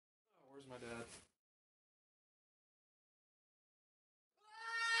my dad.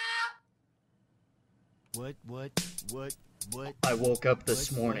 What? I woke up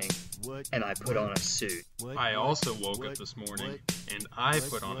this morning, and I put on a suit. I also woke up this morning, and I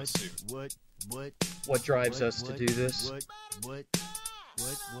put on a suit. What drives us to do this?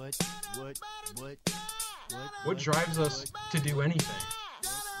 What drives us to do anything?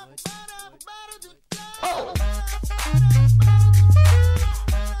 Oh!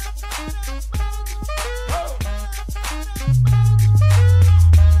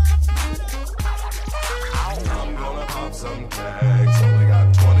 I'm gonna pop some tags. Only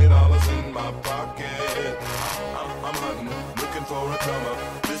got $20 in my pocket. I'm hunting, looking for a come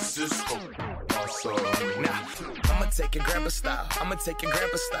up. This is awesome. Nah, I'ma take your grandpa style. I'ma take your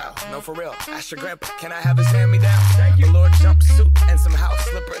grandpa style. No, for real. Ask your grandpa, can I have his hand-me-down? Velour jumpsuit and some house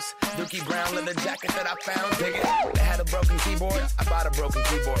slippers. Dookie brown leather jacket that I found. Dig it. They had a broken keyboard. I bought a broken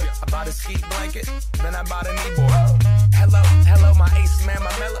keyboard. I bought a ski blanket. Then I bought a kneeboard. Hello, my ace man,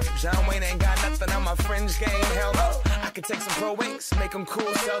 my mellow. John Wayne ain't got nothing on my fringe game. Hell no. I could take some pro wings, make them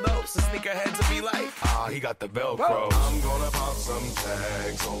cool, sell those. The sneakerheads will be like, he got the Velcro. I'm gonna pop some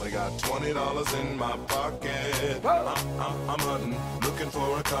tags. Only got $20 in my pocket. I'm hunting, looking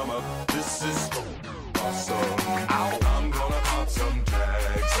for a come up. This is awesome. I'm gonna pop some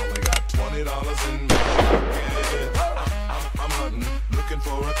tags. Only got $20 in my pocket. I'm hunting, looking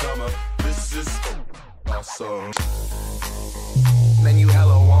for a come up. This is awesome. then you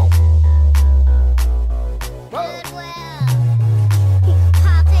hella won't.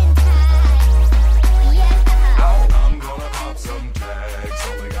 I'm gonna pop some tags.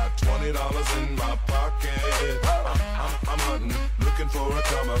 Only got $20 in my pocket. I'm hunting, looking for a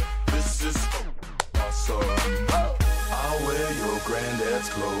come up. This is awesome. I'll wear your granddad's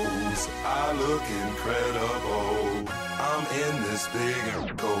clothes. I look incredible. I'm in this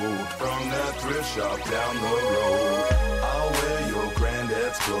big coat from that thrift shop down the road. I'll wear your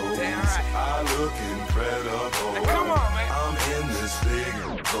granddad's clothes. I look incredible. Come on, man. I'm in this big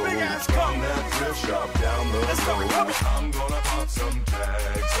coat from that thrift shop down the road. I'm gonna pop some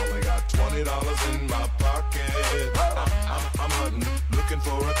tags. Only got $20 in my pocket. I'm hunting, looking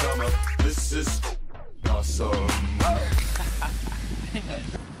for a come up. This is awesome.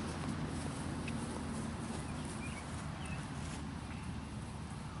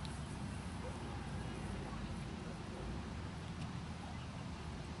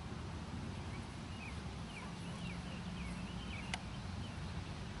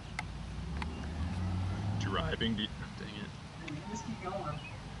 Driving to... Dang it. Just keep going.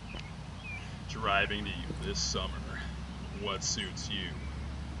 Driving to you this summer. What suits you?